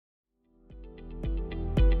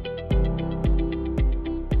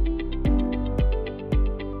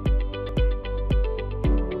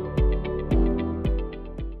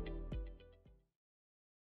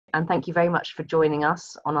and thank you very much for joining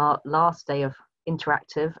us on our last day of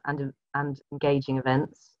interactive and engaging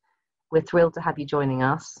events. We're thrilled to have you joining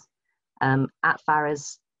us. At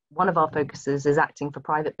Farah's, one of our focuses is acting for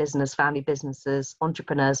private business, family businesses,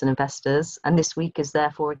 entrepreneurs and investors, and this week is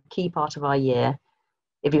therefore a key part of our year.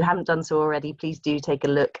 If you haven't done so already, please do take a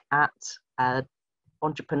look at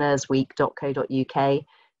entrepreneursweek.co.uk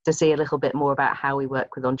to see a little bit more about how we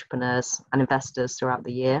work with entrepreneurs and investors throughout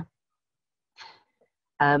the year.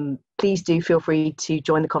 Please do feel free to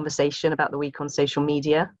join the conversation about the week on social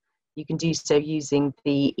media. You can do so using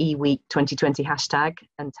the eWeek 2020 hashtag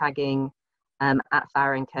and tagging at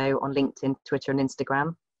Farah & Co on LinkedIn, Twitter and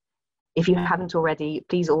Instagram. If you haven't already,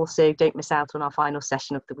 please also don't miss out on our final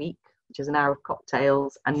session of the week, which is an hour of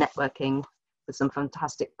cocktails and networking with some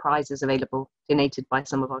fantastic prizes available donated by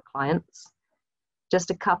some of our clients.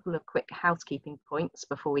 Just a couple of quick housekeeping points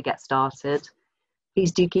before we get started.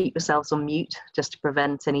 Please do keep yourselves on mute just to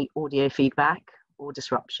prevent any audio feedback or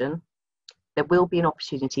disruption. There will be an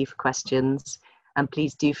opportunity for questions, and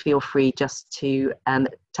please do feel free just to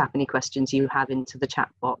tap any questions you have into the chat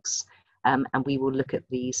box, and we will look at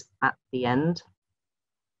these at the end.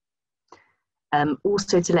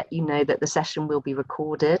 Also to let you know that the session will be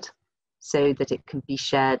recorded so that it can be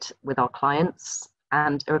shared with our clients,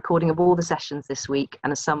 and a recording of all the sessions this week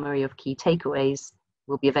and a summary of key takeaways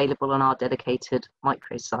will be available on our dedicated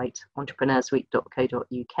microsite,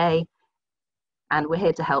 entrepreneursweek.co.uk. And we're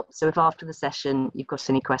here to help. So if after the session you've got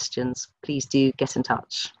any questions, please do get in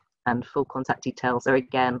touch. And full contact details are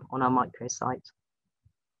again on our microsite.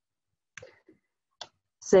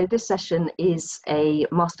 So this session is a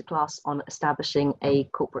masterclass on establishing a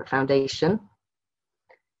corporate foundation.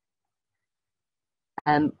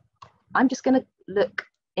 I'm just going to look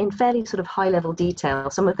in fairly sort of high level detail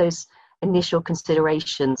some of those initial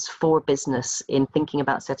considerations for a business in thinking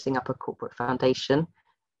about setting up a corporate foundation.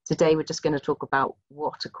 Today we're just going to talk about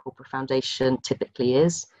what a corporate foundation typically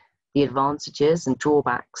is, the advantages and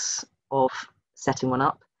drawbacks of setting one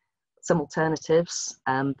up, some alternatives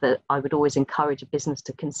that I would always encourage a business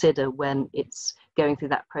to consider when it's going through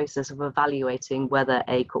that process of evaluating whether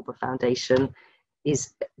a corporate foundation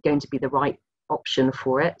is going to be the right option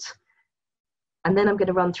for it. And then I'm going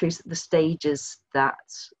to run through the stages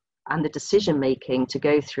and the decision making to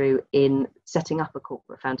go through in setting up a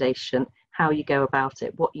corporate foundation, how you go about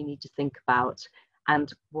it, what you need to think about,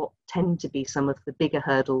 and what tend to be some of the bigger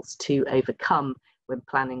hurdles to overcome when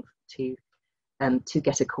planning to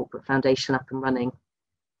get a corporate foundation up and running.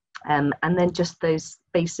 And then just those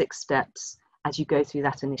basic steps as you go through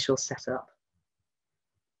that initial setup.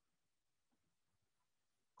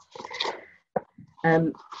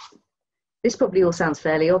 This probably all sounds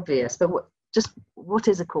fairly obvious, but what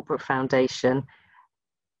is a corporate foundation?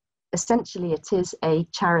 Essentially, it is a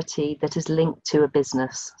charity that is linked to a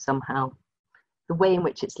business somehow. The way in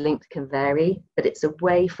which it's linked can vary, but it's a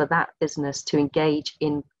way for that business to engage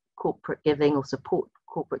in corporate giving or support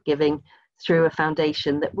corporate giving through a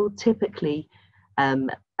foundation that will typically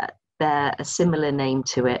bear a similar name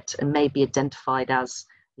to it and may be identified as,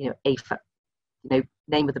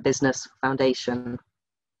 name of the business, foundation.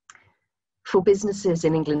 For businesses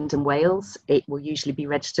in England and Wales, it will usually be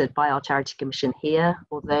registered by our Charity Commission here,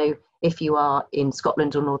 although if you are in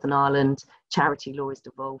Scotland or Northern Ireland, charity law is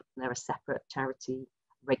devolved and there are separate charity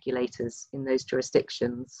regulators in those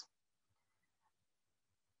jurisdictions.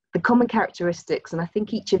 The common characteristics, and I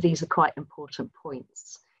think each of these are quite important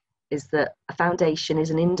points, is that a foundation is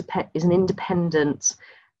an independent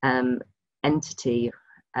entity.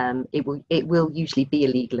 It will usually be a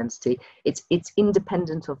legal entity. It's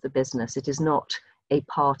independent of the business. It is not a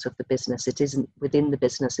part of the business. It isn't within the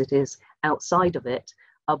business. It is outside of it,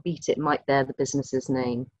 albeit it might bear the business's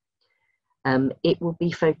name. It will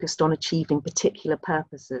be focused on achieving particular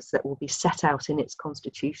purposes that will be set out in its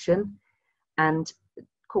constitution. And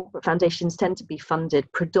corporate foundations tend to be funded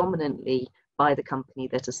predominantly by the company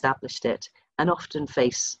that established it and often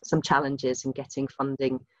face some challenges in getting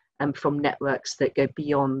funding from networks that go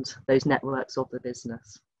beyond those networks of the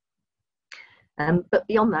business. But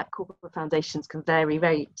beyond that, corporate foundations can vary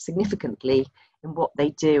very significantly in what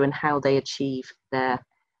they do and how they achieve their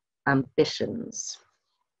ambitions.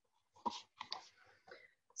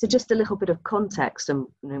 So just a little bit of context on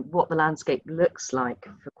what the landscape looks like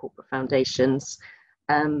for corporate foundations.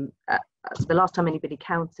 The last time anybody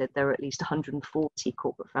counted, there are at least 140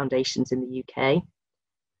 corporate foundations in the UK.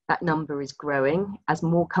 That number is growing as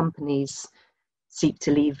more companies seek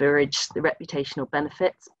to leverage the reputational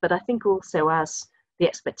benefits, but I think also as the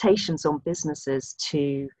expectations on businesses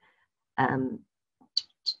to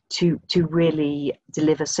really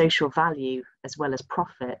deliver social value as well as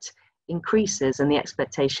profit increases and the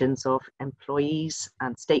expectations of employees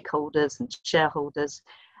and stakeholders and shareholders,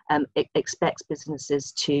 it expects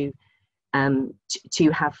businesses to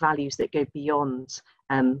have values that go beyond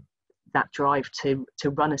that drive to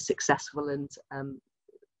run a successful and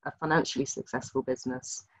a financially successful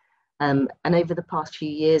business. And over the past few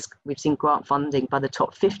years, we've seen grant funding by the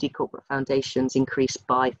top 50 corporate foundations increase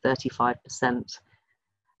by 35%.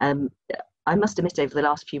 I must admit, over the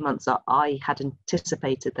last few months, I had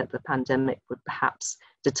anticipated that the pandemic would perhaps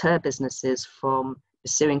deter businesses from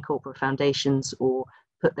pursuing corporate foundations or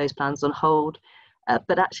put those plans on hold.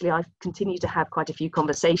 But actually, I've continued to have quite a few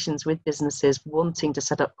conversations with businesses wanting to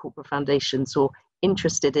set up corporate foundations or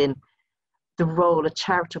interested in the role a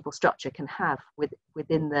charitable structure can have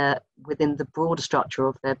within the broader structure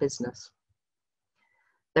of their business.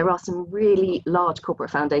 There are some really large corporate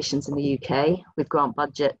foundations in the UK with grant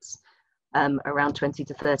budgets around 20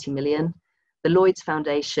 to 30 million. The Lloyds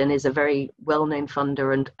Foundation is a very well-known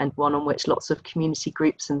funder and one on which lots of community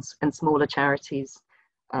groups and smaller charities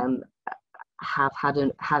have had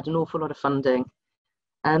an awful lot of funding.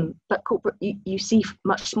 But you see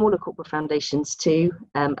much smaller corporate foundations too,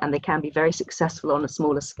 and they can be very successful on a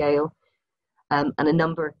smaller scale. And a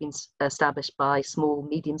number have been established by small,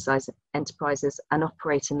 medium-sized enterprises and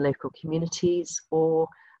operate in local communities. Or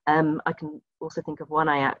I can also think of one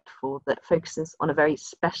I act for that focuses on a very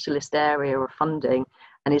specialist area of funding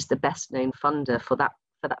and is the best-known funder for that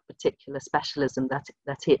particular specialism that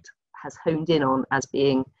it has honed in on as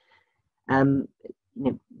being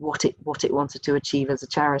what it wanted to achieve as a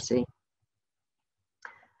charity.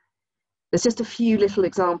 There's just a few little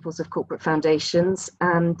examples of corporate foundations,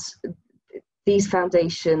 and these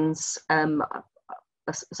foundations are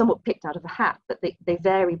somewhat picked out of a hat, but they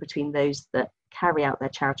vary between those that carry out their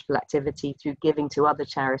charitable activity through giving to other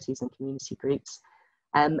charities and community groups,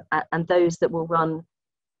 and those that will run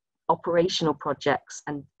operational projects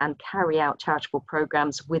and carry out charitable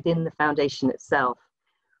programs within the foundation itself.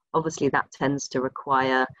 Obviously, that tends to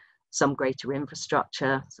require some greater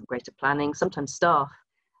infrastructure, some greater planning, sometimes staff.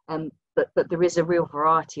 But there is a real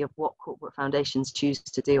variety of what corporate foundations choose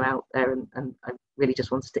to do out there, and I really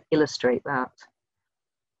just wanted to illustrate that.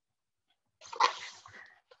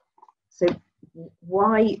 So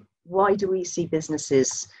why do we see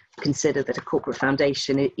businesses consider that a corporate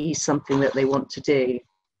foundation is something that they want to do?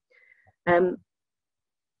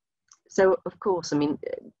 So of course, I mean,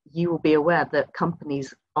 you will be aware that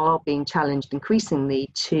companies are being challenged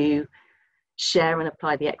increasingly to share and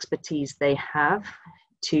apply the expertise they have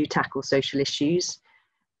to tackle social issues,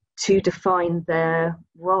 to define their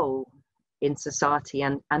role in society,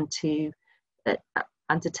 and to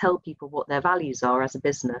tell people what their values are as a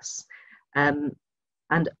business. And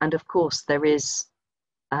of course, there is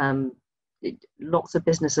lots of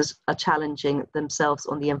businesses are challenging themselves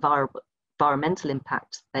on the environmental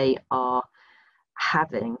impact they are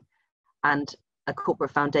having, and a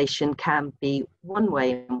corporate foundation can be one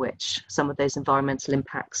way in which some of those environmental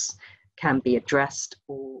impacts can be addressed,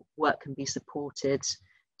 or work can be supported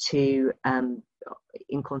to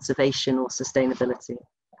in conservation or sustainability.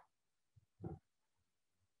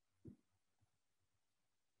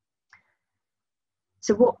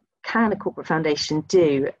 So what can a corporate foundation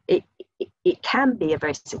do? It can be a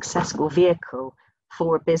very successful vehicle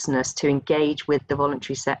for a business to engage with the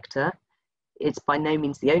voluntary sector. It's by no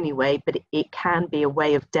means the only way, but it can be a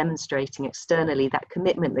way of demonstrating externally that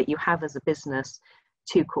commitment that you have as a business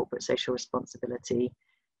to corporate social responsibility.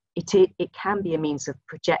 It can be a means of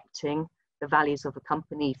projecting the values of a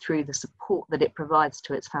company through the support that it provides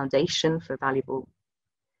to its foundation for valuable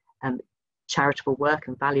charitable work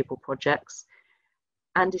and valuable projects.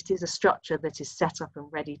 And it is a structure that is set up and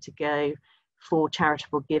ready to go for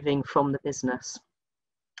charitable giving from the business.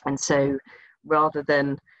 And so rather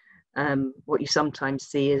than what you sometimes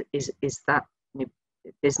see is that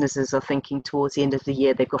businesses are thinking towards the end of the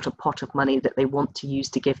year, they've got a pot of money that they want to use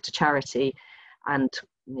to give to charity, and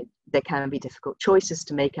there can be difficult choices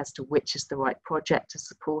to make as to which is the right project to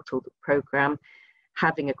support or the program.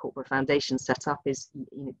 Having a corporate foundation set up is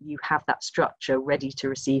you have that structure ready to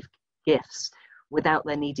receive gifts without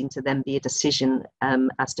there needing to then be a decision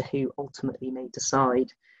as to who ultimately may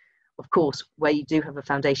decide. Of course, where you do have a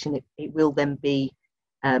foundation, it will then be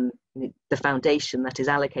the foundation that is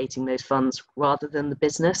allocating those funds rather than the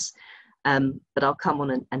business. But I'll come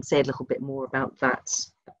on and say a little bit more about that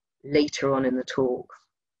later on in the talk.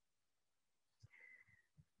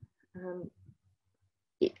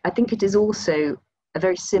 I think it is also a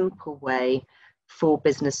very simple way for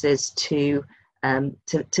businesses to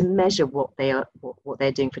measure what they're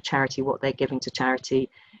doing for charity, what they're giving to charity.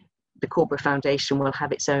 the corporate foundation will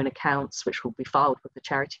have its own accounts, which will be filed with the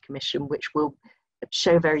Charity Commission, which will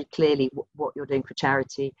show very clearly what you're doing for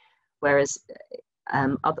charity. Whereas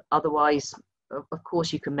otherwise, of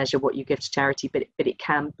course, you can measure what you give to charity, but it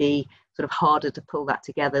can be sort of harder to pull that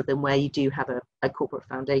together than where you do have a corporate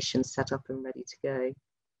foundation set up and ready to go.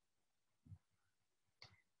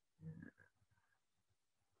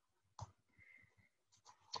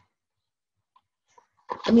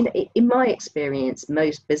 I mean, in my experience,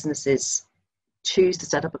 most businesses choose to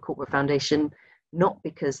set up a corporate foundation not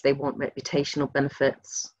because they want reputational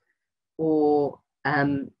benefits, or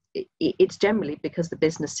it's generally because the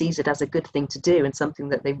business sees it as a good thing to do and something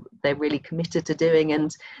that they're really committed to doing,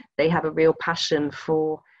 and they have a real passion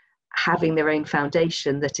for having their own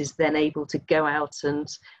foundation that is then able to go out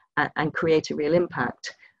and create a real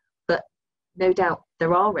impact. But no doubt there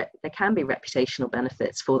can be reputational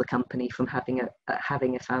benefits for the company from having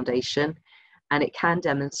a foundation, and it can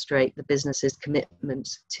demonstrate the business's commitment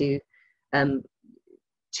to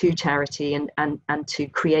charity and to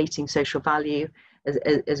creating social value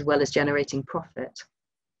as well as generating profit.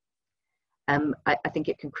 I think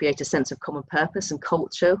it can create a sense of common purpose and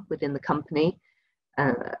culture within the company,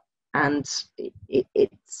 and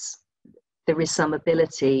there is some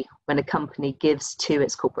ability when a company gives to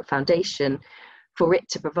its corporate foundation for it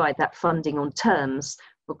to provide that funding on terms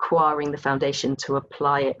requiring the foundation to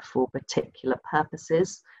apply it for particular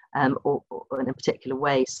purposes, or in a particular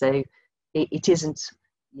way. So it isn't,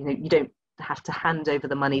 you don't have to hand over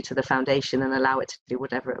the money to the foundation and allow it to do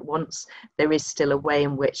whatever it wants. There is still a way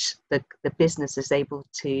in which the business is able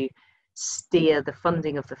to steer the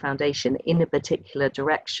funding of the foundation in a particular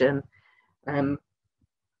direction.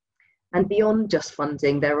 And beyond just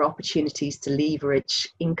funding, there are opportunities to leverage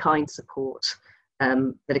in-kind support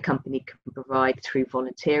that a company can provide through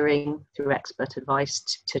volunteering, through expert advice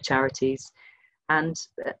to charities. And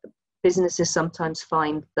businesses sometimes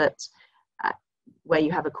find that where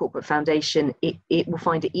you have a corporate foundation, it will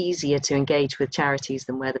find it easier to engage with charities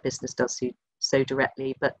than where the business does so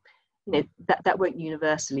directly. But that won't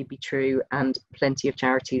universally be true, and plenty of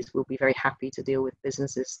charities will be very happy to deal with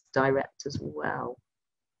businesses direct as well.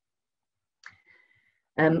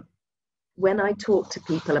 When I talk to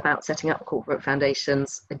people about setting up corporate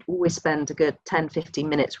foundations, I always spend a good 10-15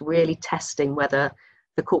 minutes really testing whether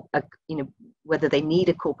whether they need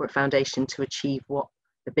a corporate foundation to achieve what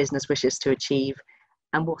the business wishes to achieve,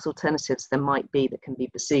 and what alternatives there might be that can be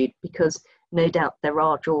pursued, because no doubt there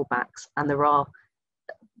are drawbacks and there are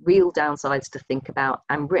real downsides to think about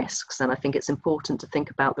and risks, and I think it's important to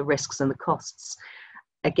think about the risks and the costs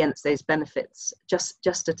against those benefits, just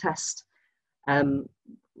to test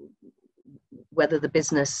whether the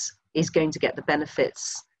business is going to get the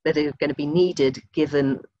benefits that are going to be needed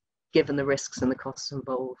given the risks and the costs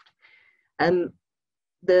involved.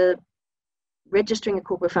 The registering a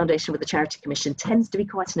corporate foundation with the Charity Commission tends to be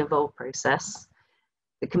quite an involved process.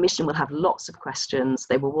 The Commission will have lots of questions.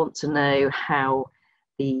 They will want to know how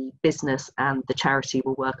the business and the charity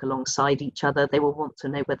will work alongside each other. They will want to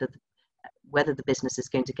know whether the business is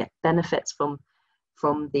going to get benefits from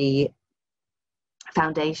the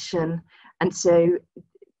foundation. And so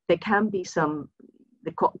there can be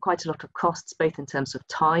quite a lot of costs, both in terms of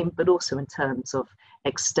time, but also in terms of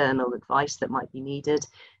external advice that might be needed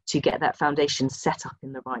to get that foundation set up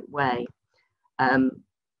in the right way.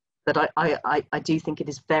 But I do think it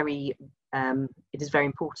is very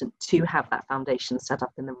important to have that foundation set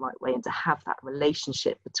up in the right way, and to have that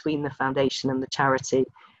relationship between the foundation and the charity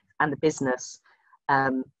and the business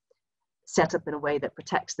set up in a way that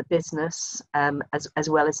protects the business, as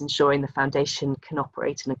well as ensuring the foundation can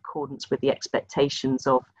operate in accordance with the expectations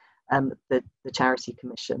of the Charity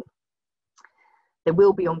Commission. There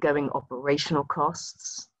will be ongoing operational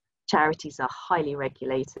costs. Charities are highly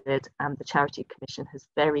regulated, and the Charity Commission has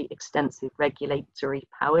very extensive regulatory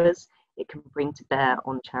powers it can bring to bear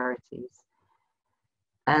on charities.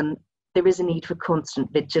 There is a need for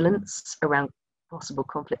constant vigilance around possible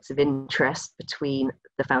conflicts of interest between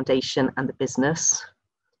the foundation and the business.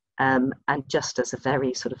 And just as a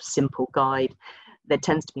very sort of simple guide, there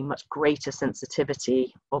tends to be much greater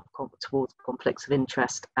sensitivity towards conflicts of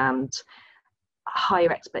interest and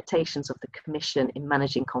higher expectations of the Commission in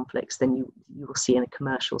managing conflicts than you will see in a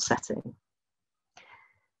commercial setting.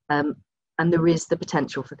 And there is the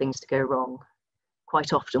potential for things to go wrong.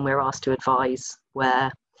 Quite often we're asked to advise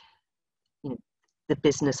where the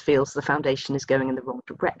business feels the foundation is going in the wrong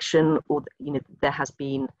direction, or there has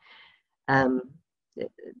been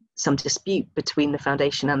some dispute between the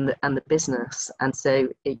foundation and the business, and so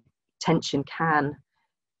tension can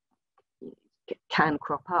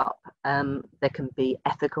crop up. There can be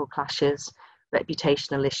ethical clashes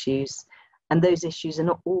reputational issues, and those issues are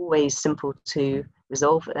not always simple to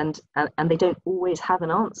resolve, and they don't always have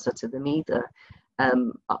an answer to them either.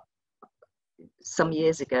 Some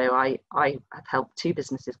years ago, I have helped two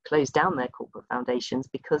businesses close down their corporate foundations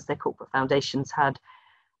because their corporate foundations had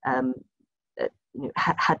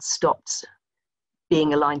had stopped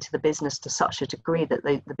being aligned to the business to such a degree that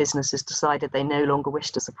the businesses decided they no longer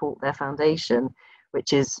wish to support their foundation,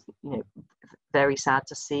 which is very sad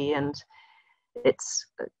to see, and it's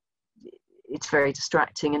very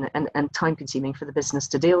distracting and time consuming for the business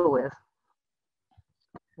to deal with.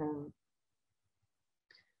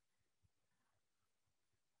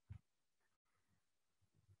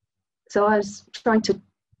 So I was trying to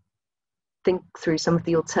think through some of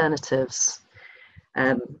the alternatives.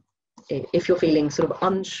 If you're feeling sort of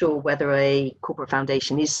unsure whether a corporate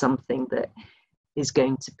foundation is something that is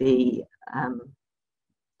going to be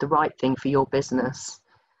the right thing for your business,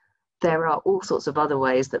 there are all sorts of other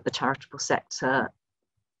ways that the charitable sector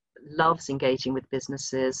loves engaging with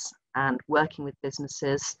businesses and working with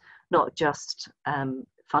businesses, not just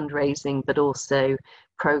fundraising, but also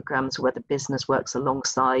programs where the business works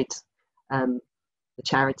alongside the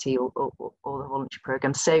charity or the voluntary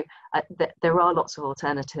program. So there are lots of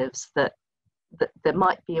alternatives that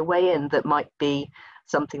might be a way in, that might be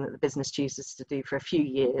something that the business chooses to do for a few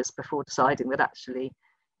years before deciding that actually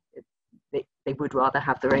they would rather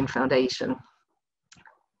have their own foundation.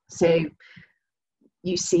 So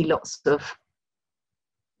you see lots of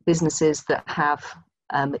businesses that have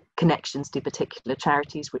connections to particular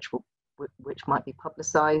charities which might be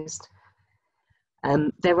publicised.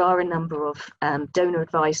 There are a number of donor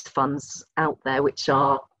advised funds out there, which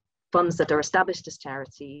are funds that are established as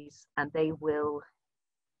charities, and they will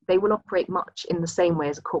operate much in the same way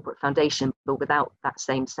as a corporate foundation, but without that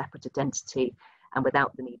same separate identity and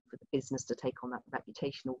without the need for the business to take on that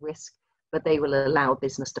reputational risk. But they will allow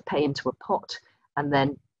business to pay into a pot and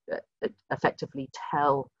then effectively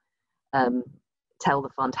tell the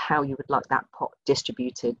fund how you would like that pot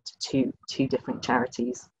distributed to two different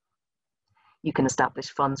charities. You can establish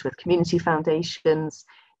funds with community foundations.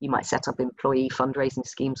 You might set up employee fundraising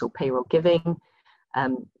schemes or payroll giving.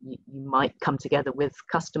 You might come together with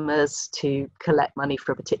customers to collect money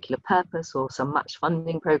for a particular purpose or some match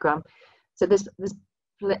funding program. So there's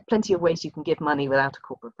plenty of ways you can give money without a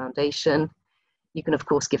corporate foundation. You can, of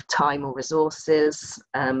course, give time or resources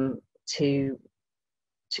to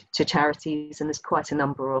charities, and there's quite a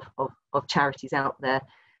number of charities out there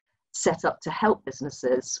set up to help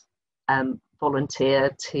businesses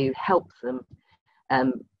volunteer, to help them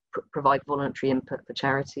provide voluntary input for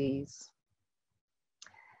charities.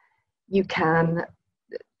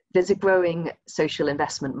 There's a growing social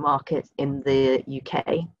investment market in the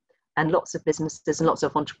UK, and lots of businesses and lots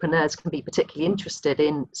of entrepreneurs can be particularly interested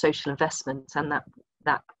in social investment and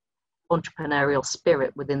that entrepreneurial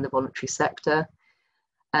spirit within the voluntary sector.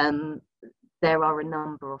 There are a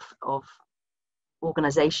number of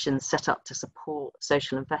organisations set up to support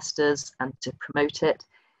social investors and to promote it.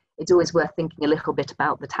 It's always worth thinking a little bit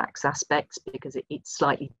about the tax aspects because it's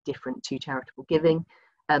slightly different to charitable giving,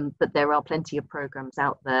 but there are plenty of programs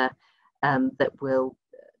out there that will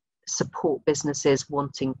support businesses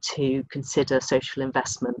wanting to consider social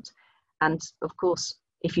investment. And of course,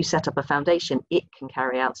 if you set up a foundation, it can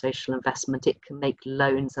carry out social investment. It can make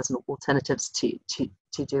loans as an alternatives to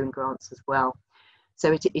doing grants as well.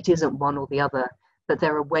 So it isn't one or the other, but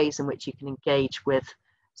there are ways in which you can engage with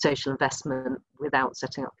social investment without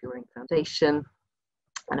setting up your own foundation.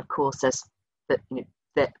 And of course, there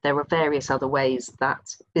are various other ways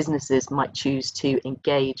that businesses might choose to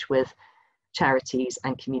engage with charities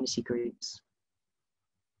and community groups.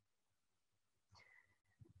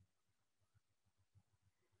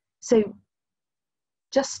 So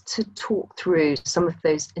just to talk through some of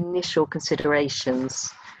those initial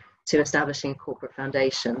considerations to establishing a corporate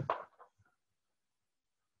foundation.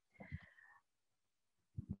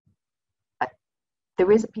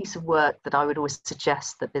 There is a piece of work that I would always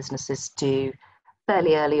suggest that businesses do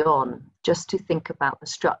fairly early on, just to think about the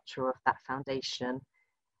structure of that foundation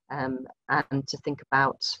and to think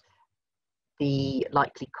about the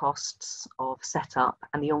likely costs of setup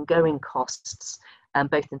and the ongoing costs,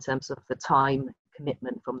 both in terms of the time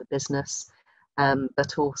commitment from the business,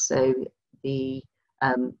 but also the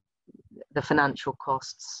financial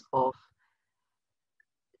costs of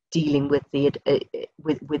dealing with the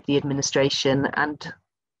administration. And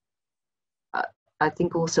I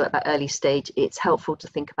think also at that early stage, it's helpful to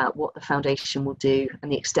think about what the foundation will do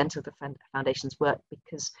and the extent of the foundation's work,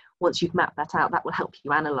 because once you've mapped that out, that will help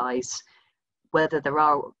you analyse whether there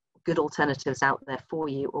are good alternatives out there for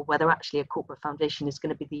you, or whether actually a corporate foundation is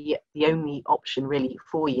going to be the only option really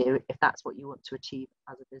for you if that's what you want to achieve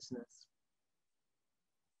as a business.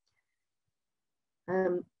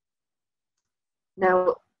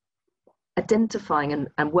 Now, identifying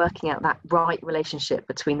and working out that right relationship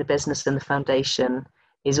between the business and the foundation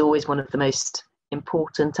is always one of the most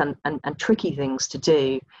important and tricky things to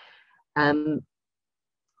do. And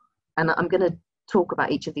I'm going to talk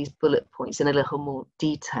about each of these bullet points in a little more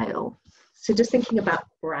detail. So just thinking about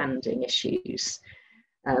branding issues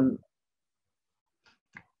and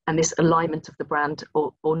this alignment of the brand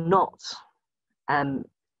or not.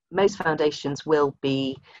 Most foundations will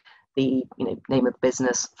be the name of the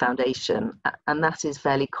business foundation, and that is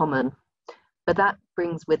fairly common, but that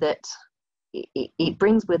brings with it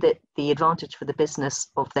the advantage for the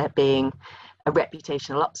business of there being a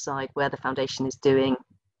reputational upside where the foundation is doing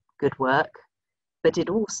good work, but it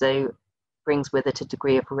also brings with it a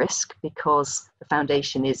degree of risk because the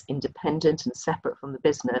foundation is independent and separate from the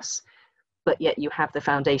business, but yet you have the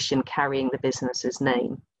foundation carrying the business's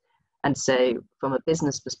name. And so from a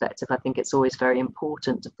business perspective, I think it's always very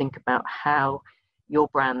important to think about how your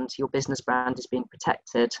brand, your business brand, is being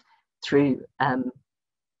protected through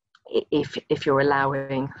if you're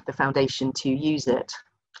allowing the foundation to use it.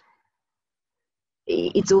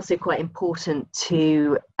 It's also quite important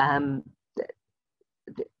to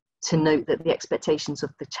note that the expectations of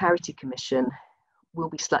the Charity Commission will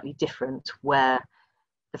be slightly different, where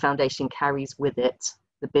the foundation carries with it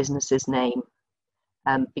the business's name,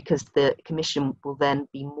 because the Commission will then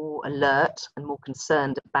be more alert and more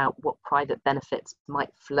concerned about what private benefits might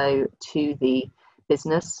flow to the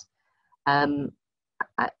business. And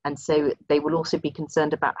so they will also be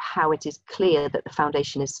concerned about how it is clear that the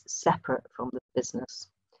foundation is separate from the business.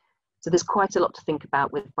 So there's quite a lot to think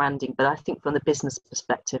about with branding, but I think from the business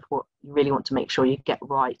perspective, what you really want to make sure you get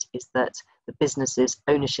right is that the business's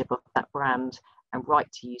ownership of that brand and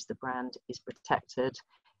right to use the brand is protected.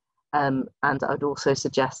 And I'd also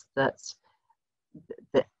suggest that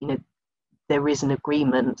there is an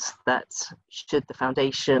agreement that should the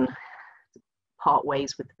foundation part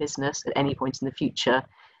ways with the business at any point in the future,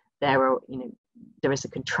 there is a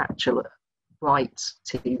contractual right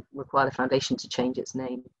to require the foundation to change its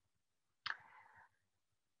name.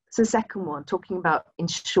 So the second one, talking about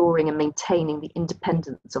ensuring and maintaining the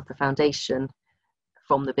independence of the foundation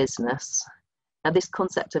from the business. Now, this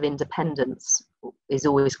concept of independence is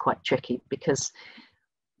always quite tricky because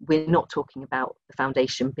we're not talking about the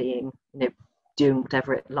foundation being, doing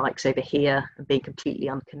whatever it likes over here and being completely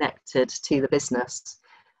unconnected to the business.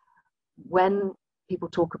 When people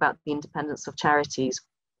talk about the independence of charities,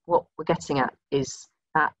 what we're getting at is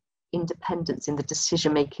that independence in the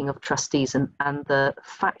decision-making of trustees and the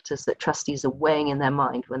factors that trustees are weighing in their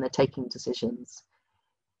mind when they're taking decisions.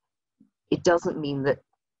 It doesn't mean that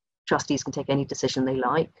trustees can take any decision they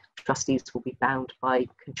like. Trustees will be bound by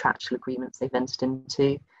contractual agreements they've entered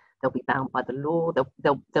into. They'll be bound by the law.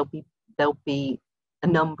 There'll be a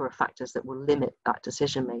number of factors that will limit that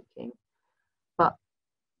decision making. But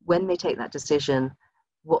when they take that decision,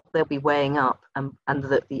 what they'll be weighing up and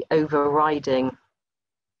that the overriding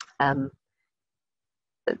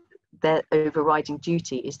their overriding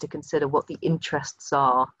duty is to consider what the interests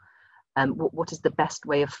are and what is the best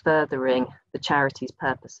way of furthering the charity's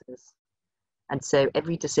purposes. And so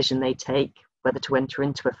every decision they take, whether to enter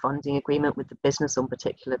into a funding agreement with the business on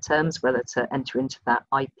particular terms, whether to enter into that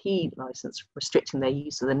IP license restricting their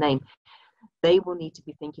use of the name, they will need to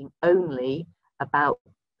be thinking only about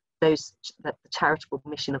the charitable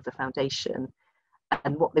mission of the foundation.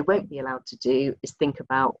 And what they won't be allowed to do is think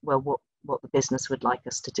about, well, what the business would like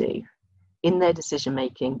us to do. In their decision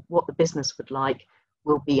making, what the business would like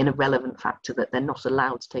will be an irrelevant factor that they're not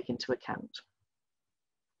allowed to take into account.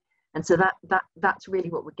 And so that's really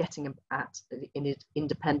what we're getting at in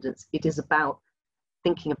independence. It is about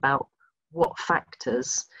thinking about what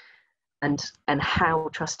factors and how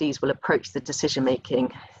trustees will approach the decision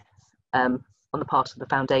making on the part of the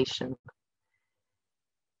foundation.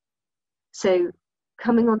 So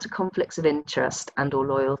coming on to conflicts of interest and or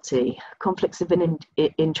loyalty. Conflicts of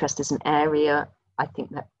interest is an area I think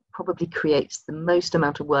that probably creates the most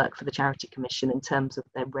amount of work for the Charity Commission in terms of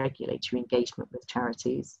their regulatory engagement with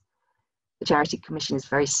charities. The Charity Commission is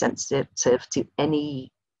very sensitive to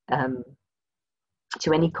any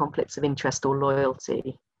conflicts of interest or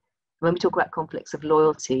loyalty. When we talk about conflicts of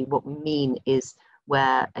loyalty, what we mean is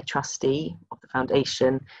where a trustee of the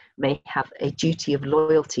foundation may have a duty of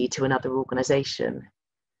loyalty to another organisation.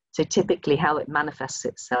 So typically how it manifests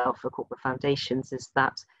itself for corporate foundations is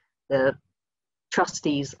that the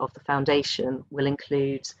trustees of the foundation will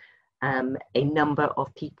include a number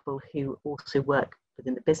of people who also work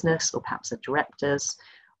within the business, or perhaps are directors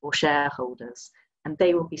or shareholders, and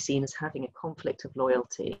they will be seen as having a conflict of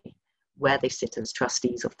loyalty where they sit as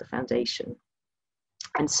trustees of the foundation.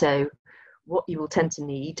 And so what you will tend to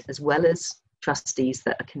need, as well as trustees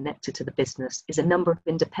that are connected to the business, is a number of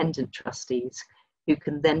independent trustees who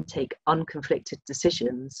can then take unconflicted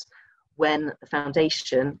decisions when the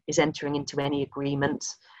foundation is entering into any agreement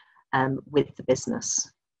with the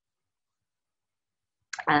business.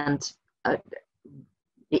 And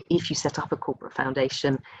if you set up a corporate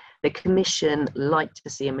foundation, the Commission like to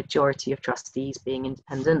see a majority of trustees being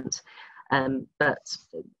independent, but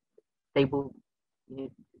they will,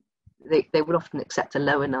 they will often accept a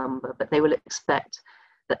lower number, but they will expect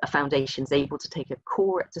that a foundation is able to take a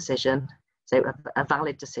core decision, so a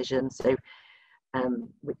valid decision. So,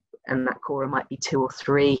 and that core might be 2 or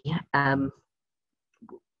 3,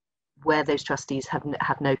 where those trustees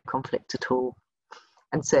have no conflict at all.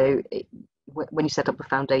 And so when you set up a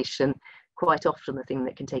foundation, quite often the thing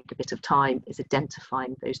that can take a bit of time is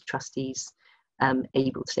identifying those trustees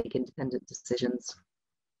able to take independent decisions.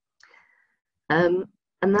 And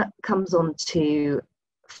that comes on to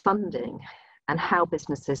funding and how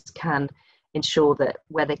businesses can ensure that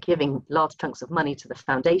where they're giving large chunks of money to the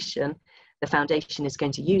foundation is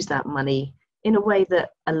going to use that money in a way that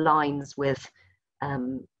aligns with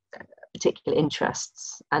particular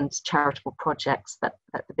interests and charitable projects that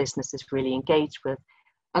the business is really engaged with.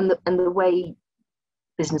 And the way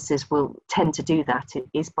businesses will tend to do that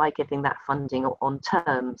is by giving that funding on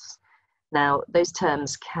terms. Now, those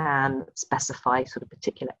terms can specify sort of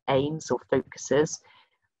particular aims or focuses,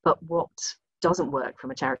 but what doesn't work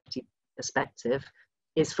from a charity perspective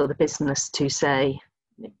is for the business to say,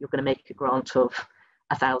 you're going to make a grant of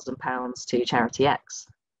 £1,000 to charity X,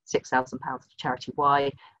 £6,000 to charity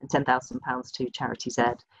Y, and £10,000 to charity Z.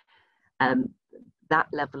 That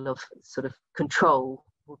level of sort of control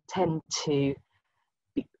will tend to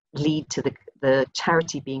lead to the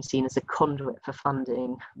charity being seen as a conduit for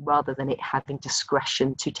funding rather than it having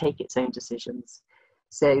discretion to take its own decisions.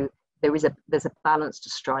 So there's a balance to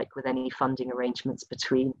strike with any funding arrangements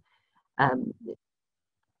between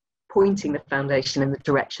pointing the foundation in the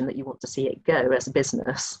direction that you want to see it go as a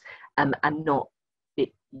business, and not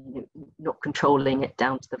controlling it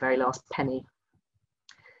down to the very last penny.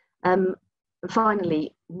 And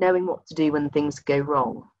finally, knowing what to do when things go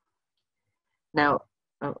wrong. Now,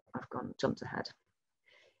 I've jumped ahead.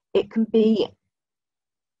 It can be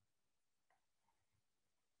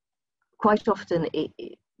quite often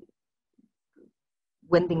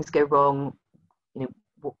when things go wrong,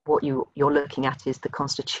 what you're looking at is the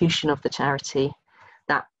constitution of the charity,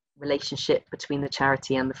 that relationship between the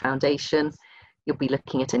charity and the foundation. You'll be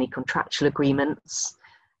looking at any contractual agreements,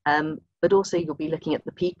 but also you'll be looking at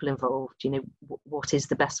the people involved. What is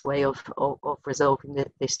the best way of resolving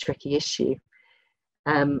this tricky issue?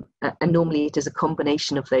 And normally it is a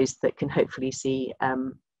combination of those that can hopefully see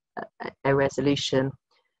a resolution.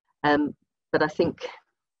 But I think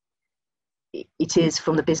it is,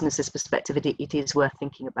 from the business's perspective, it is worth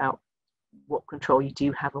thinking about what control you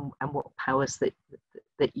do have and what powers that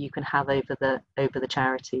you can have over the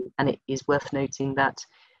charity. And it is worth noting that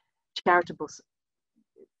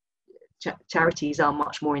charities are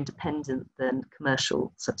much more independent than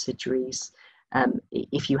commercial subsidiaries.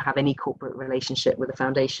 If you have any corporate relationship with a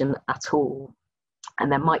foundation at all,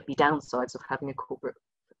 and there might be downsides of having a corporate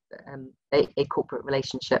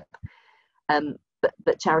relationship,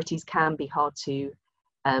 but charities can be hard to,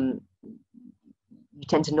 you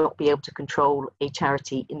tend to not be able to control a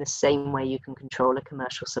charity in the same way you can control a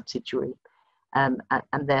commercial subsidiary. And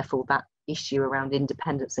therefore that issue around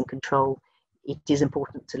independence and control, it is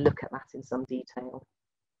important to look at that in some detail.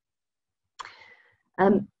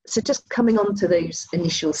 So just coming on to those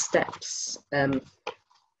initial steps,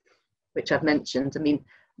 which I've mentioned, I mean,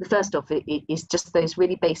 the first of it is just those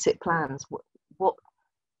really basic plans. What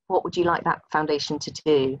would you like that foundation to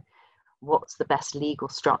do? What's the best legal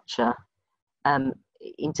structure?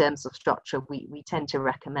 In terms of structure, we tend to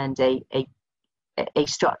recommend a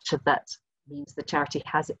structure that means the charity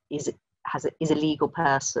is a legal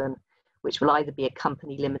person, which will either be a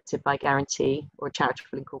company limited by guarantee or a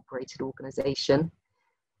charitable incorporated organisation.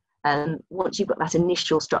 And once you've got that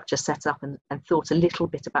initial structure set up and thought a little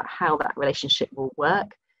bit about how that relationship will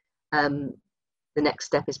work, the next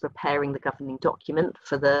step is preparing the governing document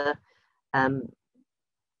for the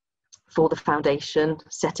foundation,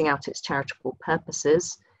 setting out its charitable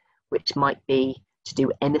purposes, which might be to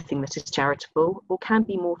do anything that is charitable, or can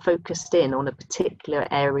be more focused in on a particular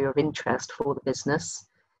area of interest for the business.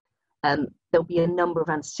 There'll be a number of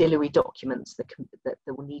ancillary documents that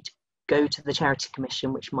will need go to the Charity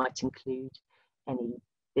Commission, which might include any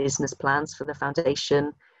business plans for the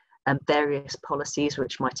foundation, and various policies,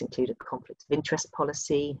 which might include a conflict of interest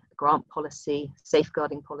policy, a grant policy,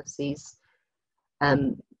 safeguarding policies.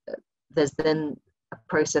 There's then a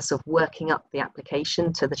process of working up the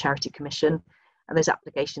application to the Charity Commission, and those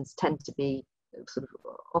applications tend to be sort of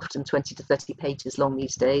often 20 to 30 pages long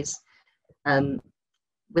these days.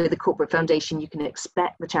 With a corporate foundation, you can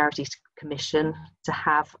expect the Charity Commission to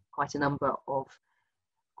have quite a number of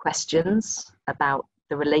questions about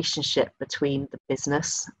the relationship between the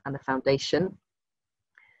business and the foundation.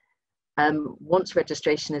 Once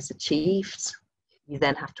registration is achieved, you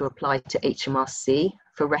then have to apply to HMRC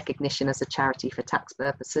for recognition as a charity for tax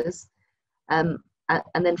purposes. And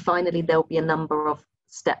then finally, there'll be a number of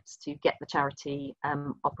steps to get the charity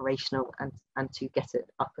operational and to get it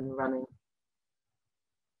up and running.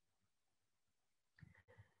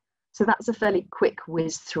 So that's a fairly quick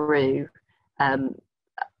whiz through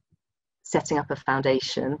setting up a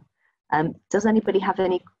foundation. Does anybody have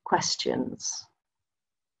any questions?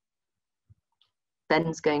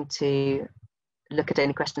 Ben's going to look at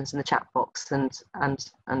any questions in the chat box and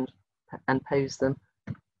pose them.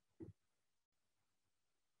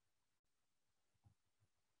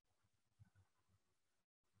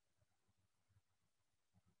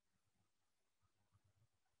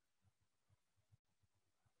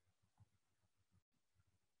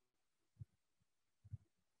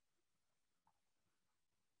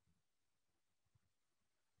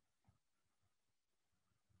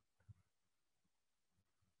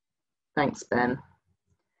 Thanks, Ben.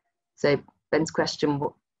 So Ben's question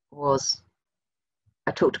was,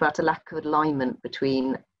 I talked about a lack of alignment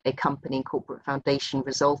between a company and corporate foundation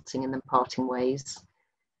resulting in them parting ways.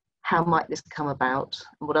 How might this come about?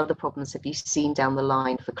 And what other problems have you seen down the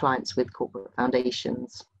line for clients with corporate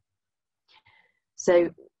foundations? So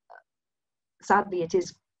sadly, it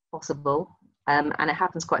is possible, and it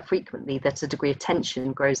happens quite frequently, that a degree of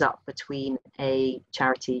tension grows up between a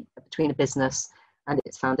charity, between a business and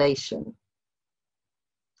its foundation.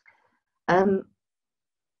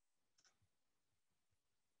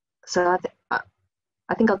 So I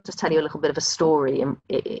think I'll just tell you a little bit of a story in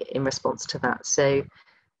response to that. So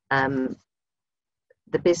the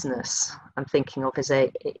business I'm thinking of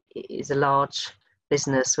is a large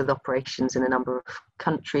business with operations in a number of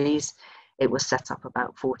countries. It was set up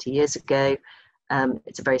about 40 years ago.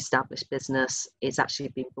 It's a very established business. It's actually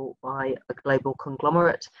been bought by a global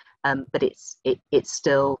conglomerate, but it's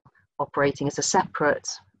still operating as a separate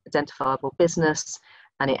identifiable business,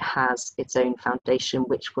 and it has its own foundation,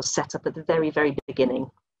 which was set up at the very, very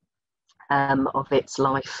beginning of its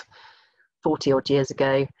life 40 odd years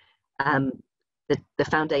ago. The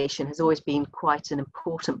foundation has always been quite an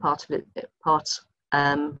important part of it. The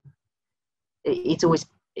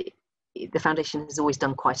foundation has always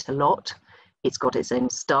done quite a lot. It's got its own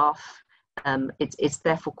staff. It's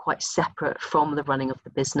therefore quite separate from the running of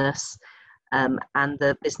the business. And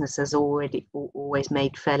the business has always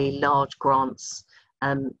made fairly large grants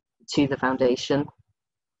to the foundation.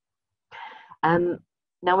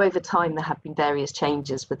 Now, over time, there have been various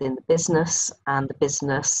changes within the business, and the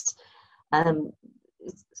business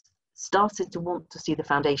started to want to see the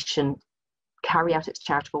foundation carry out its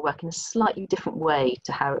charitable work in a slightly different way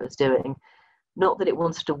to how it was doing. Not that it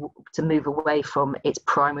wanted to move away from its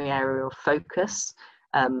primary area of focus,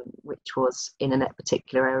 which was in a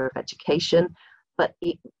particular area of education, but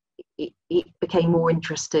it became more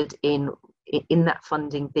interested in that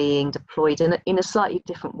funding being deployed in a slightly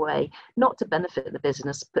different way, not to benefit the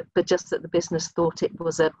business, but just that the business thought it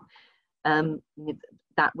was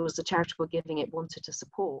that was the charitable giving it wanted to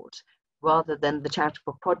support, rather than the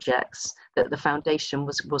charitable projects that the foundation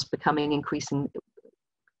was becoming increasingly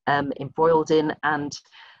embroiled in, and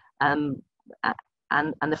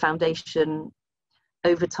the foundation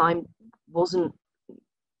over time wasn't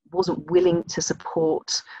willing to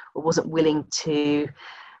support, or wasn't willing to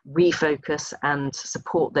refocus and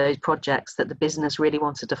support those projects that the business really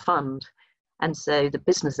wanted to fund. And so the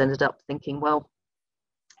business ended up thinking, well,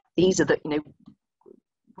 these are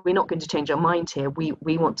we're not going to change our mind here.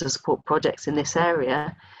 We want to support projects in this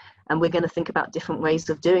area, and we're going to think about different ways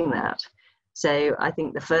of doing that. So I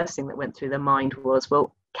think the first thing that went through their mind was,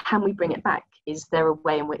 well, can we bring it back? Is there a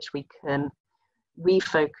way in which we can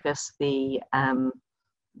refocus the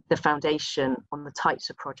foundation on the types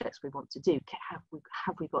of projects we want to do? Have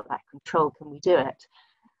we got that control? Can we do it?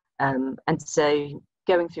 And so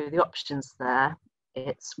going through the options there,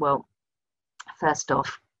 it's, well, first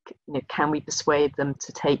off, can we persuade them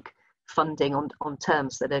to take funding on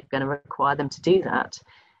terms that are going to require them to do that?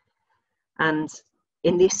 And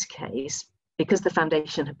in this case, because the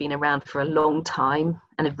foundation had been around for a long time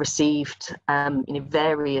and had received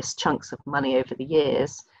various chunks of money over the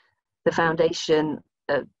years, the foundation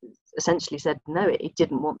essentially said no, it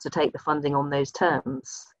didn't want to take the funding on those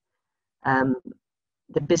terms.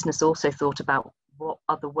 The business also thought about what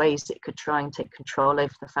other ways it could try and take control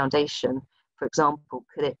over the foundation. For example,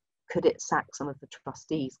 could it sack some of the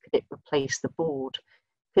trustees? Could it replace the board?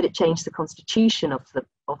 Could it change the constitution of the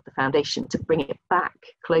foundation to bring it back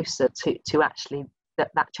closer to actually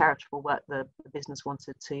that charitable work the business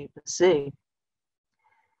wanted to pursue?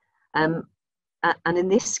 And in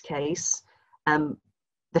this case,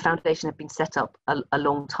 the foundation had been set up a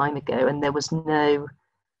long time ago, and there were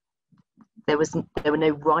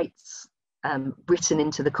no rights written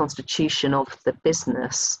into the constitution of the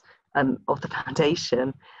business, of the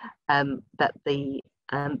foundation, that the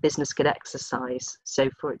business could exercise. So,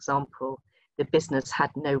 for example, the business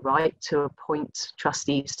had no right to appoint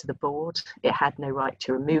trustees to the board. It had no right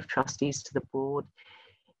to remove trustees to the board.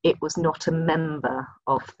 It was not a member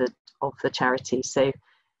of the charity. So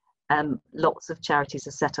lots of charities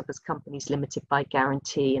are set up as companies limited by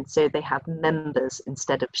guarantee, and so they have members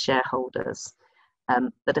instead of shareholders.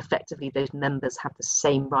 But effectively, those members have the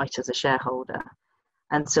same right as a shareholder.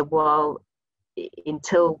 And so while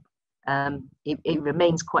until it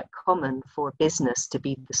remains quite common for a business to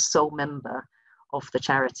be the sole member of the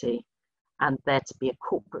charity and there to be a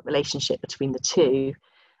corporate relationship between the two,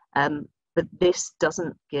 but this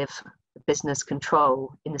doesn't give the business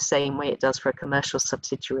control in the same way it does for a commercial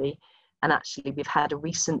subsidiary. And actually, we've had a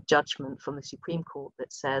recent judgment from the Supreme Court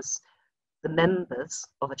that says the members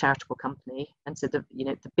of a charitable company, and so the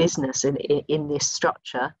business in this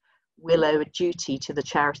structure, will owe a duty to the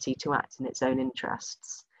charity to act in its own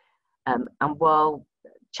interests. And while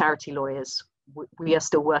charity lawyers, we are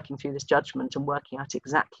still working through this judgment and working out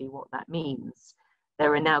exactly what that means,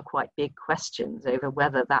 there are now quite big questions over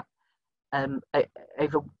whether that,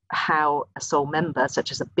 over how a sole member,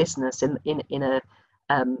 such as a business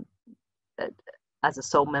as a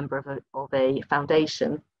sole member of a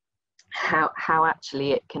foundation, how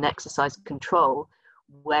actually it can exercise control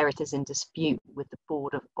where it is in dispute with the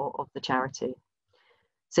board of the charity.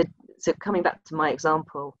 So coming back to my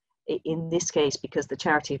example, in this case, because the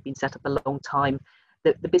charity had been set up a long time,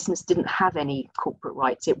 the business didn't have any corporate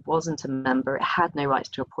rights. It wasn't a member. It had no rights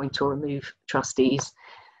to appoint or remove trustees.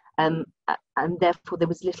 And therefore, there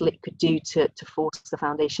was little it could do to force the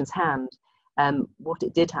foundation's hand. What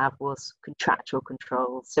it did have was contractual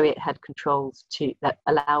controls. So it had controls that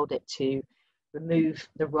allowed it to remove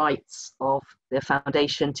the rights of the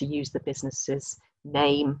foundation to use the business's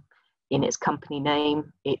name in its company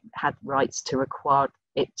name. It had rights to require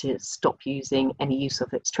it to stop using any use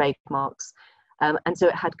of its trademarks. And so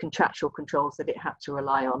it had contractual controls that it had to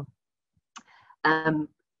rely on.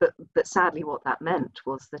 But sadly, what that meant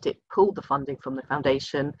was that it pulled the funding from the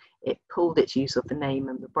foundation, it pulled its use of the name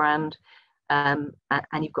and the brand, and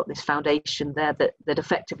you've got this foundation there that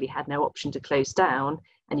effectively had no option to close down,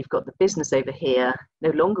 and you've got the business over here, no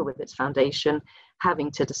longer with its foundation, having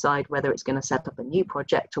to decide whether it's going to set up a new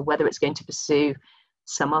project or whether it's going to pursue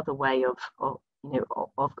some other way of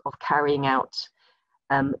carrying out,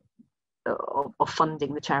 of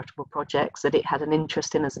funding the charitable projects that it had an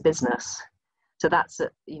interest in as a business. So that's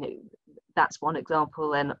that's one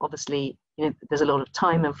example, and obviously there's a lot of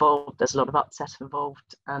time involved, there's a lot of upset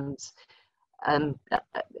involved, and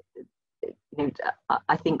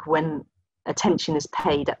I think when attention is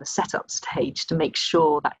paid at the setup stage to make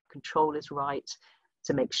sure that control is right,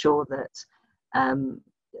 to make sure that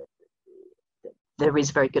there is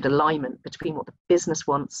very good alignment between what the business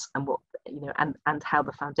wants and what and how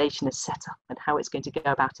the foundation is set up and how it's going to go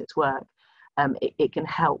about its work, it can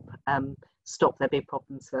help stop their big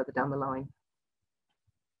problems further down the line.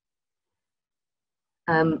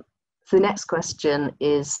 So the next question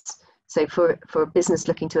is, so for a business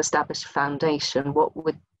looking to establish a foundation, what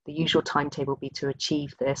would the usual timetable be to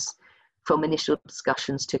achieve this from initial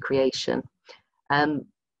discussions to creation?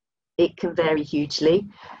 It can vary hugely.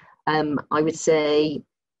 I would say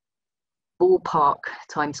ballpark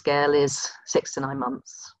timescale is 6 to 9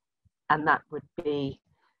 months, and that would be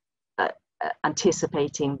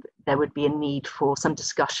anticipating there would be a need for some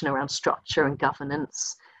discussion around structure and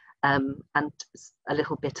governance, and a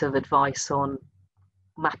little bit of advice on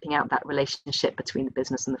mapping out that relationship between the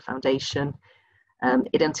business and the foundation.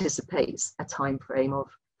 It anticipates a time frame of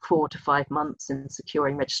 4 to 5 months in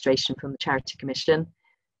securing registration from the Charity Commission.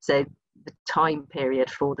 So the time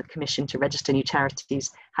period for the Commission to register new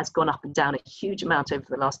charities has gone up and down a huge amount over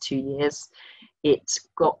the last 2 years. It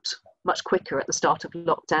got much quicker at the start of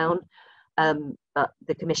lockdown, but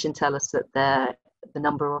the Commission tell us that they're the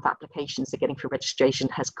number of applications they're getting for registration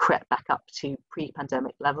has crept back up to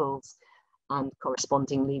pre-pandemic levels, and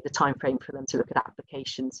correspondingly the time frame for them to look at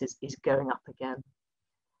applications is going up again.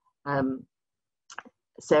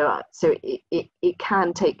 So it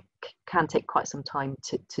can take quite some time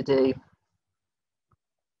to do.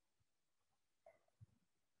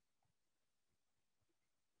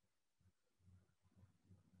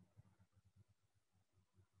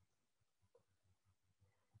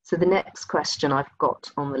 So the next question I've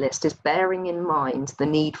got on the list is, bearing in mind the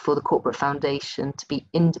need for the corporate foundation to be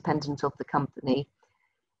independent of the company,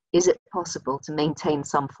 is it possible to maintain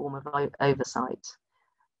some form of oversight?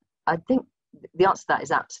 I think the answer to that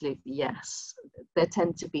is absolutely yes. There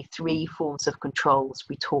tend to be three forms of controls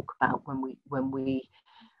we talk about when we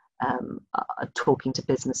are talking to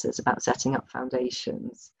businesses about setting up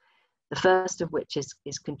foundations. The first of which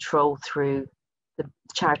is control through the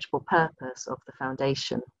charitable purpose of the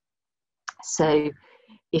foundation. So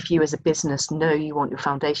if you as a business know you want your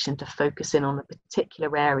foundation to focus in on a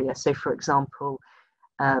particular area, so for example,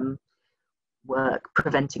 work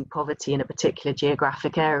preventing poverty in a particular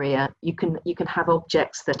geographic area, you can have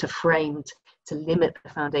objects that are framed to limit the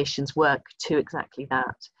foundation's work to exactly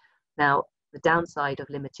that. Now, the downside of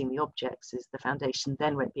limiting the objects is the foundation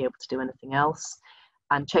then won't be able to do anything else,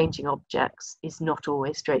 and changing objects is not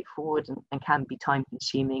always straightforward and can be time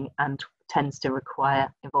consuming and tends to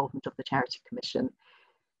require involvement of the Charity Commission.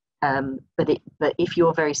 But if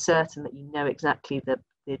you're very certain that you know exactly the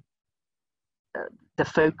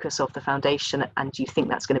focus of the foundation and you think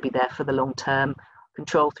that's going to be there for the long term,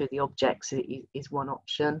 control through the objects is one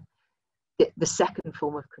option. The second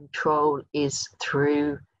form of control is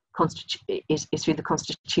through the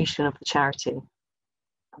constitution of the charity,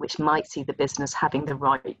 which might see the business having the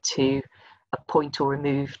right to appoint or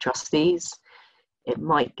remove trustees. It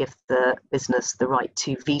might give the business the right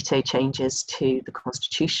to veto changes to the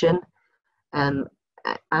constitution. And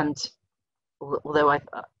although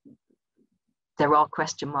there are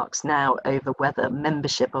question marks now over whether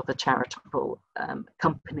membership of a charitable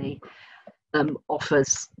company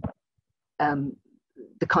offers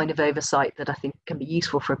the kind of oversight that I think can be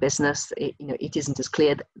useful for a business, it isn't as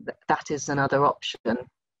clear that is another option.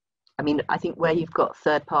 I mean, I think where you've got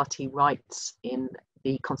third-party rights in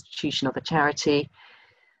the constitution of a charity,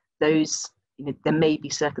 those, there may be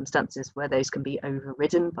circumstances where those can be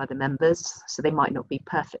overridden by the members, so they might not be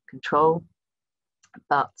perfect control,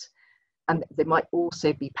 and there might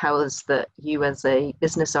also be powers that you as a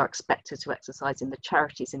business are expected to exercise in the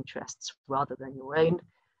charity's interests rather than your own.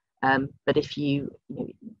 But if you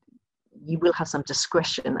will have some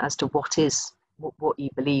discretion as to what you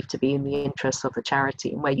believe to be in the interests of the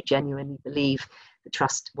charity, and where you genuinely believe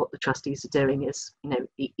what the trustees are doing is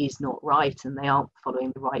not right and they aren't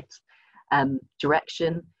following the right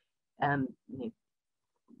direction.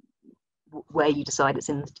 Where you decide it's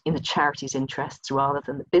in the charity's interests rather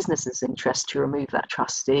than the business's interest to remove that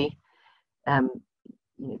trustee,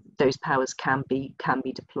 those powers can be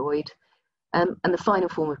deployed. And the final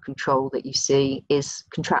form of control that you see is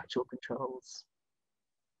contractual controls.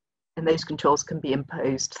 And those controls can be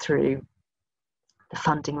imposed through the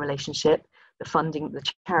funding relationship, the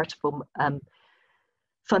charitable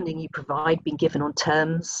funding you provide being given on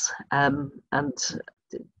terms, and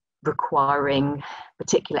requiring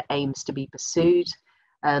particular aims to be pursued.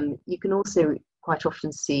 You can also quite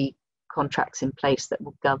often see contracts in place that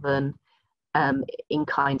will govern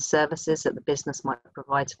in-kind services that the business might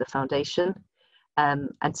provide to the foundation.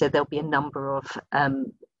 And so there'll be a number of,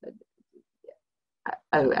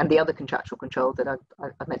 and the other contractual control that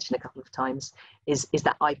I've mentioned a couple of times is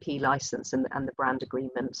that IP license and the brand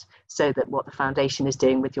agreement, so that what the foundation is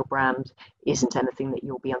doing with your brand isn't anything that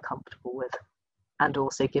you'll be uncomfortable with, and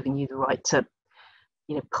also giving you the right to,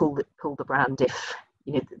 pull the brand if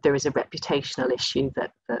there is a reputational issue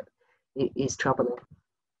that is troubling.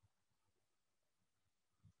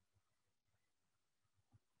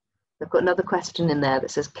 I've got another question in there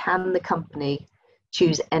that says, can the company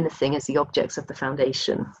choose anything as the objects of the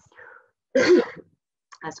foundation?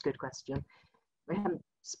 That's a good question. We haven't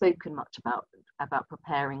spoken much about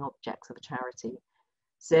preparing objects of a charity.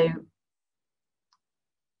 So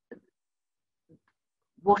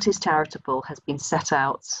what is charitable has been set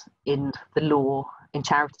out in the law, in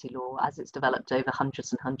charity law, as it's developed over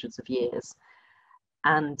hundreds and hundreds of years.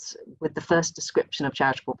 And with the first description of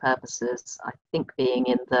charitable purposes, I think being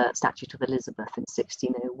in the Statute of Elizabeth in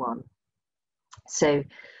 1601. So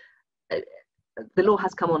the law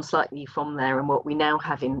has come on slightly from there, and what we now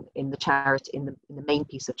have in the main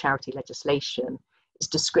piece of charity legislation is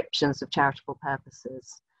descriptions of charitable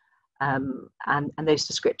purposes. And those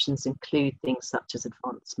descriptions include things such as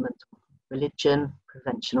advancement religion,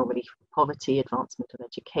 prevention or relief of poverty, advancement of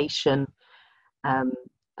education, um,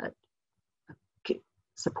 uh,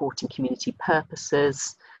 supporting community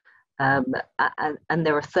purposes, and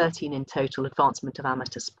there are 13 in total, advancement of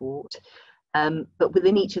amateur sport. But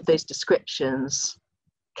within each of those descriptions,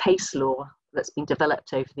 case law that's been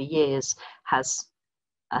developed over the years has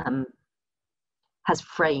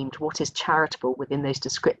framed what is charitable within those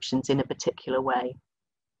descriptions in a particular way.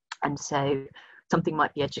 And so something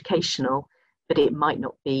might be educational, but it might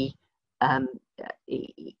not be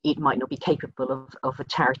capable of a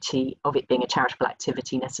charity, of it being a charitable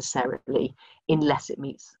activity necessarily, unless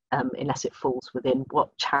it falls within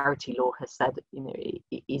what charity law has said,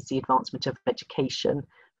 is the advancement of education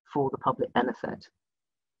for the public benefit.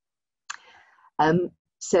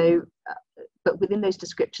 But within those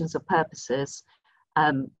descriptions of purposes,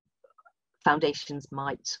 foundations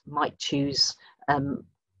might choose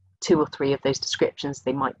 2 or 3 of those descriptions.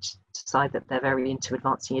 They might decide that they're very into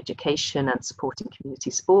advancing education and supporting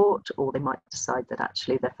community sport, or they might decide that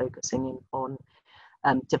actually they're focusing on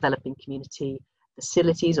developing community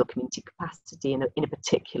facilities or community capacity in a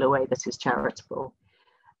particular way that is charitable.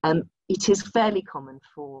 It is fairly common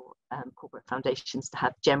for corporate foundations to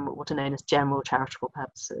have what are known as general charitable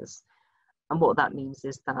purposes. And what that means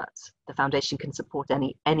is that the foundation can support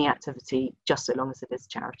any activity just so long as it is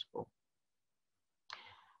charitable.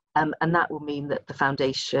 And that will mean that the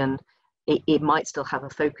foundation, it might still have a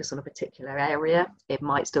focus on a particular area. It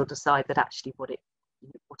might still decide that actually what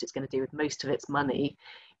it's going to do with most of its money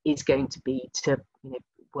is going to be to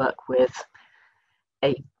work with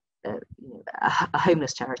a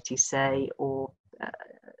homeless charity, say, or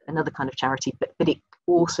another kind of charity, but it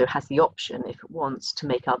also has the option, if it wants, to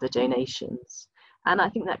make other donations. And I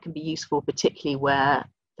think that can be useful, particularly where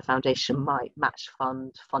the foundation might match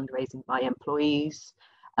fundraising by employees,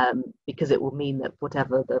 because it will mean that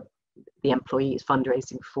whatever the employee is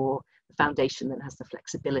fundraising for, the foundation then has the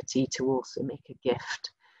flexibility to also make a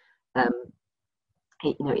gift.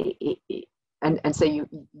 And so you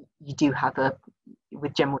do have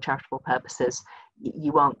with general charitable purposes,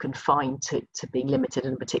 you aren't confined to being limited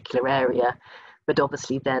in a particular area, but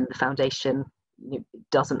obviously then the foundation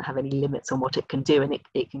doesn't have any limits on what it can do, and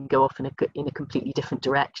it can go off in a completely different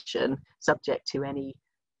direction, subject to any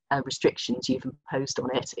restrictions you've imposed on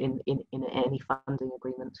it in any funding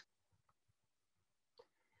agreement.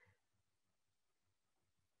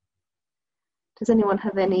 Does anyone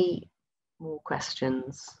have any more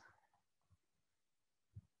questions?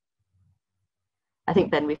 I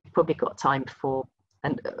think then we've probably got time for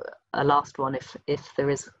a last one if there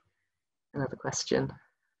is another question.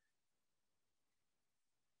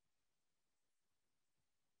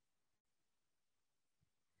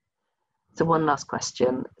 So one last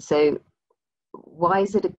question. So why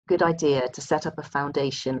is it a good idea to set up a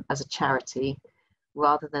foundation as a charity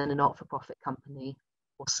rather than a not-for-profit company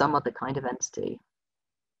or some other kind of entity?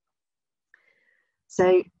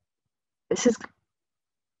 So it's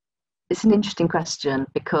an interesting question,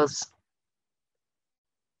 because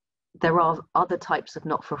there are other types of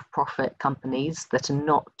not-for-profit companies that are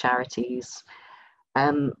not charities.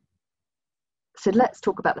 So let's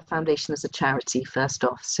talk about the foundation as a charity first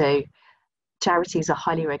off. So charities are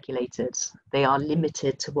highly regulated. They are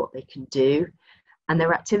limited to what they can do, and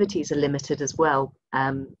their activities are limited as well.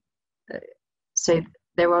 So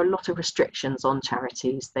there are a lot of restrictions on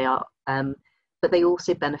charities. They are, but they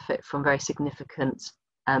also benefit from very significant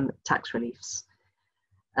tax reliefs.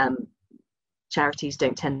 Charities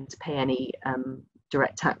don't tend to pay any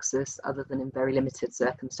direct taxes other than in very limited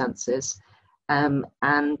circumstances, and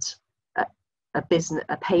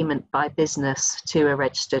a payment by business to a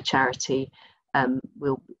registered charity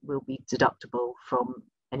will be deductible from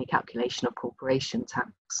any calculation of corporation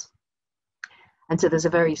tax. And so there's a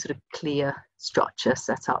very sort of clear structure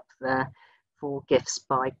set up there for gifts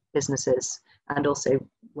by businesses, and also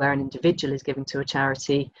where an individual is giving to a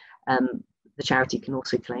charity, the charity can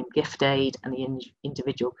also claim gift aid, and the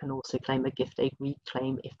individual can also claim a gift aid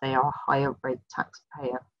reclaim if they are a higher rate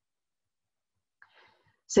taxpayer.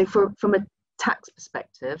 So from a tax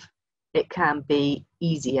perspective, it can be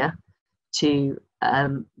easier to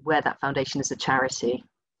where that foundation is a charity,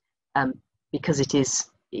 because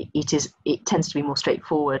it tends to be more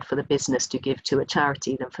straightforward for the business to give to a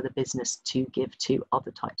charity than for the business to give to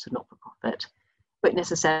other types of not-for-profit. Won't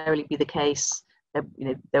necessarily be the case.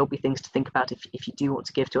 There'll be things to think about if you do want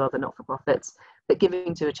to give to other not-for-profits, but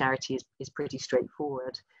giving to a charity is pretty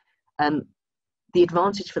straightforward. The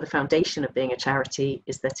advantage for the foundation of being a charity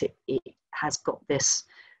is that it has got this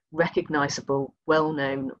recognizable,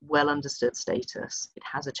 well-known, well-understood status. It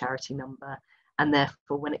has a charity number, and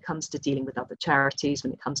therefore when it comes to dealing with other charities,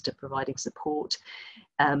 when it comes to providing support,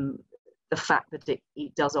 the fact that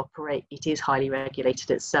it does operate, it is highly regulated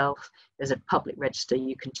itself, there's a public register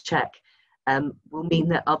you can check, will mean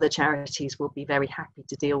that other charities will be very happy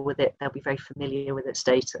to deal with it. They'll be very familiar with its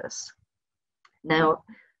status. Now,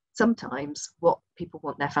 sometimes what people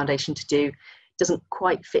want their foundation to do doesn't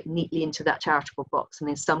quite fit neatly into that charitable box. And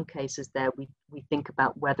in some cases there, we think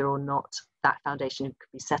about whether or not that foundation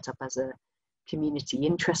could be set up as a community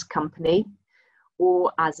interest company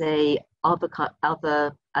or as a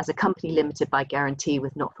company limited by guarantee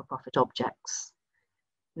with not-for-profit objects.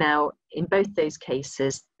 Now, in both those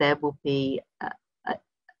cases, there will be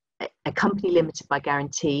a company limited by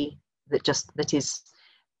guarantee that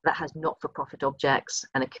has not-for-profit objects,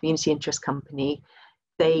 and a community interest company.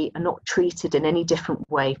 They are not treated in any different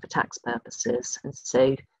way for tax purposes, and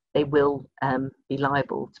so they will be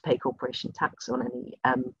liable to pay corporation tax on any,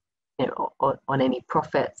 on any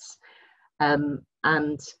profits,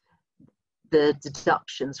 and the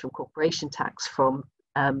deductions from corporation tax from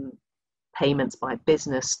payments by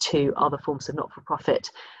business to other forms of not-for-profit,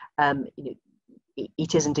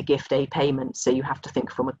 it isn't a gift aid payment, so you have to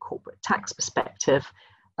think from a corporate tax perspective,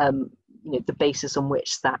 the basis on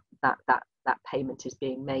which that payment is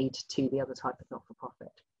being made to the other type of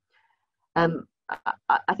not-for-profit.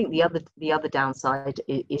 I think the other downside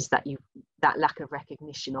is that that lack of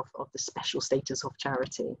recognition of the special status of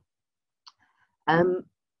charity.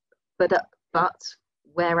 But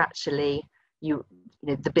where actually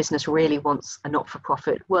the business really wants a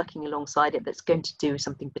not-for-profit working alongside it that's going to do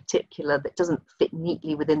something particular that doesn't fit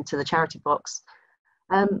neatly into the charity box,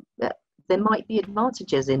 there might be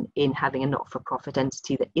advantages in having a not-for-profit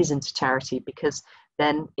entity that isn't a charity, because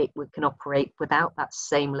then it can operate without that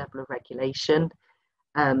same level of regulation.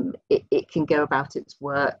 It can go about its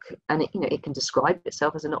work, and it can describe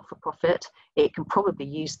itself as a not-for-profit. It can probably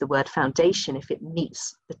use the word foundation if it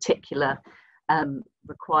meets particular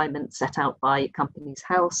requirements set out by Companies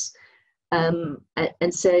House, and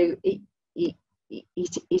so it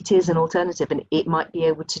is an alternative, and it might be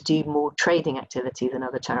able to do more trading activity than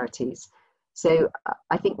other charities. So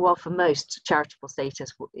I think while for most charitable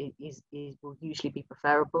status will usually be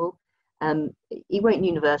preferable, it won't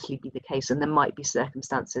universally be the case, and there might be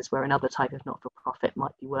circumstances where another type of not-for-profit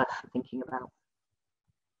might be worth thinking about.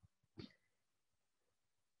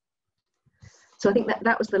 So I think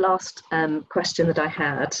that was the last question that I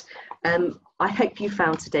had. I hope you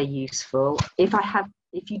found today useful.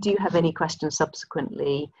 If you do have any questions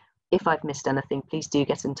subsequently, if I've missed anything, please do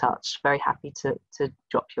get in touch. Very happy to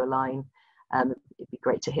drop you a line. It'd be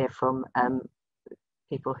great to hear from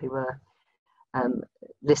people who are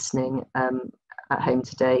listening at home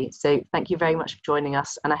today. So thank you very much for joining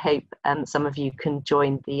us, and I hope some of you can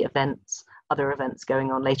join the other events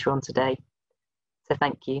going on later on today. So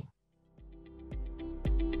thank you.